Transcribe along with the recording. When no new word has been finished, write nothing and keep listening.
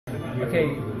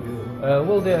Okay,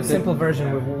 we'll do a simple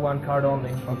version with one card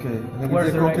only. Ok.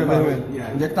 Where's the Qual que é right card? vermelho?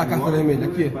 Onde é que tá a carta vermelha?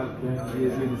 Aqui.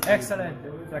 Excellent.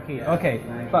 Aqui. Okay,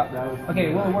 but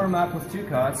okay, we'll warm up with two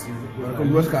cards. Agora com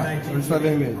duas cartas. Onde está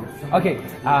vermelho? Okay,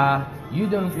 you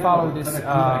don't follow this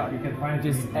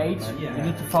this H. You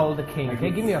need to follow the king.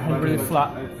 Okay, give me your hand really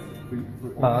flat.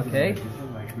 Okay,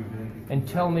 and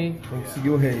tell me. Tem que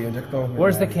seguir o rei. Onde é que tá o rei?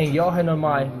 Where's the king? Your hand or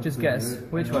mine? Just guess.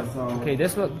 Which one? Okay,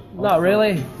 this one. Not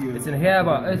really. It's in here,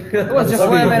 but it was just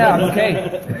warm it up.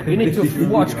 Okay, you need to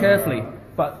watch carefully.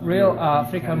 But real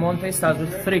Monte starts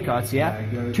with three cards, yeah?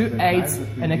 2 8s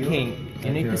and a king.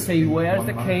 You need to say where's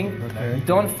the king.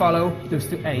 Don't follow those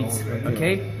 2 8s,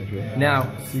 okay?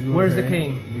 Now, where's the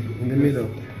king? In the middle.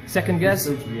 Second guess?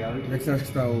 Onde é que você acha que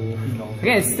está o...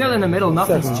 Okay, it's still in the middle,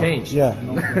 nothing's changed. Yeah.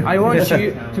 I want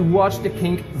you to watch the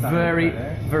king very,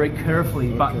 very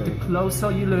carefully, but the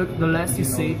closer you look, the less you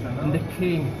see, and the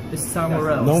king is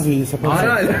somewhere else. Não vi, isso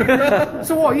é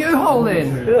So what are you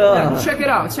holding? Yeah, check it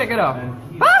out, check it out.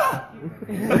 Ah!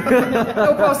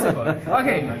 No possible.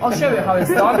 Okay, I'll show you how it's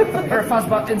done. Very fast,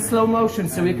 but in slow motion,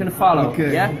 so you can follow.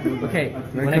 Okay. Yeah. Okay.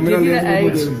 When I give you the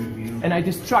 8 and I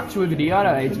distract you with the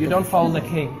other 8, you don't follow the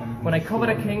king. When I cover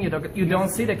the king, you don't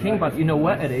see the king, but you know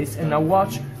where it is. And now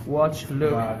watch,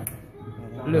 look.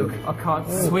 Look, I can't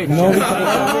switch.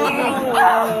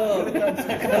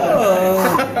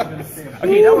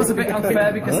 Okay, that was a bit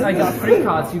unfair because I got 3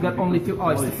 cards, you got only 2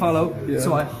 eyes to follow.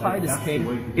 So I hide this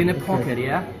king in a pocket,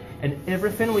 yeah? And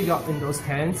everything we got in those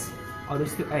hands are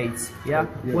those 2 8s, yeah?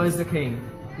 Where's the king?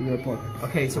 In your pocket.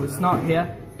 Okay, so it's not here,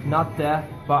 not there,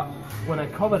 but when I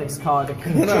cover this card, the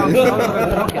king jumps out of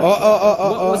the pocket.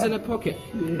 What was in the pocket?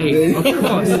 8, of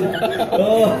course.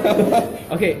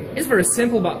 Okay, it's very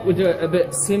simple, but we'll do it a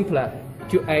bit simpler.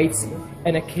 2 8s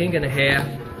and a king and a hare.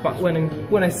 But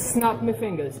when I snap my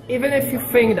fingers, even if you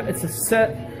think that it's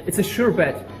a sure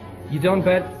bet, you don't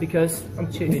bet because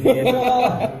I'm cheating you.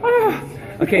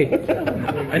 Okay,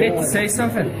 I need to say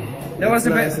something. That was a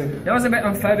bit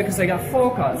unfair because I got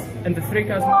 4 cards and the 3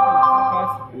 cards.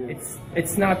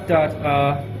 It's not that.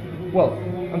 Well,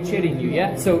 I'm cheating you,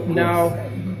 yeah. So now,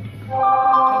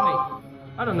 tell me.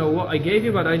 I don't know what I gave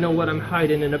you, but I know what I'm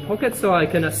hiding in the pocket, so I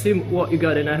can assume what you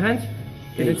got in a hand.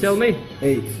 Can you tell me?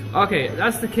 8. Okay,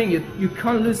 that's the king. You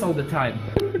can't lose all the time.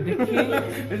 The king.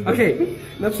 Okay.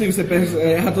 Não é possível você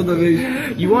errar toda vez.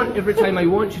 You want every time I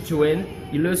want you to win.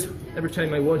 You lose every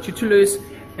time I want you to lose.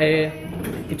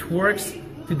 It works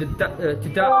to that point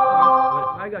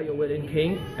when I got your winning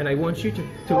king, and I want you to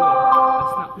win.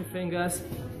 I snap my fingers,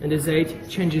 and this 8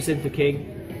 changes into king,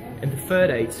 and the third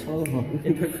 8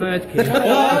 into third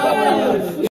king.